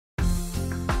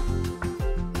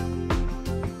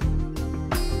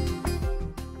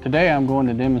Today I'm going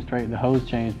to demonstrate the hose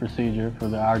change procedure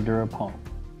for our Dura pump.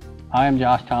 I am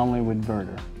Josh Tomley with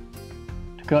Verter.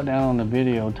 To cut down on the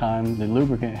video time, the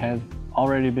lubricant has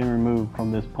already been removed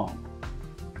from this pump.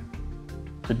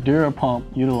 The Dura pump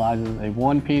utilizes a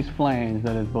one-piece flange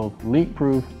that is both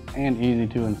leak-proof and easy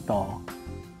to install.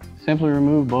 Simply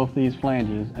remove both these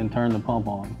flanges and turn the pump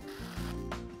on.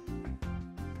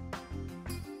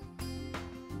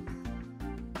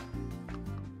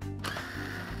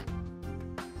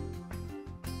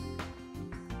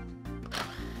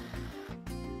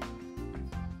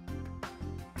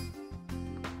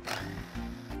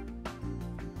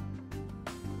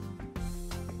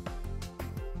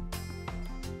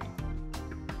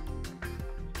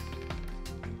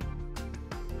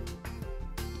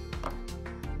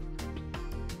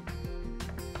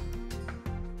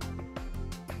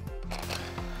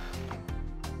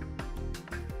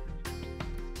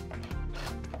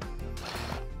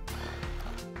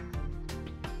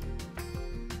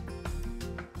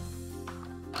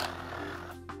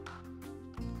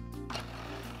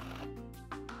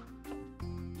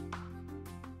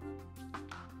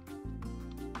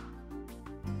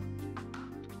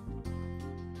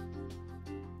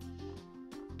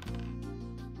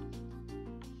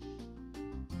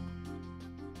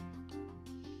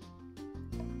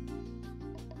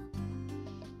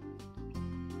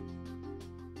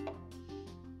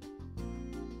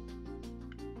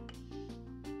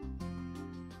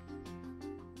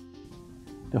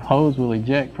 The hose will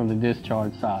eject from the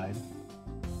discharge side.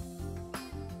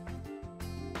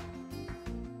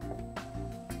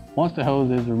 Once the hose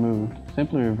is removed,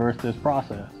 simply reverse this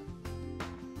process.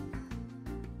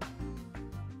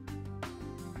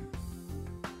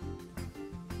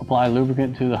 Apply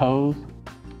lubricant to the hose.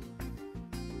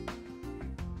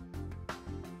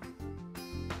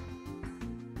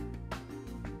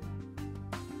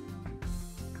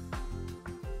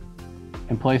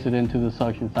 And place it into the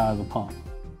suction side of the pump.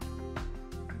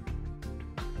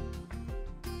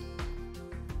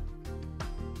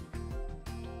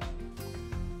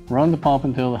 Run the pump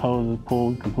until the hose is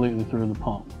pulled completely through the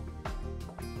pump.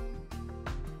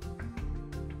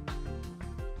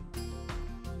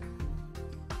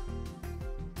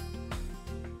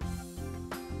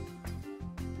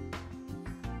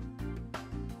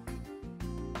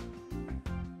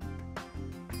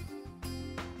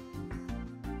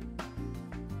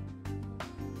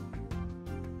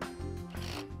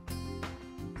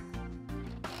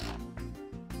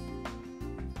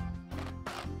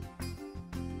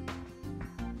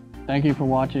 Thank you for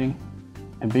watching,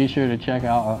 and be sure to check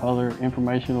out our other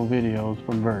informational videos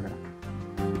from Verter.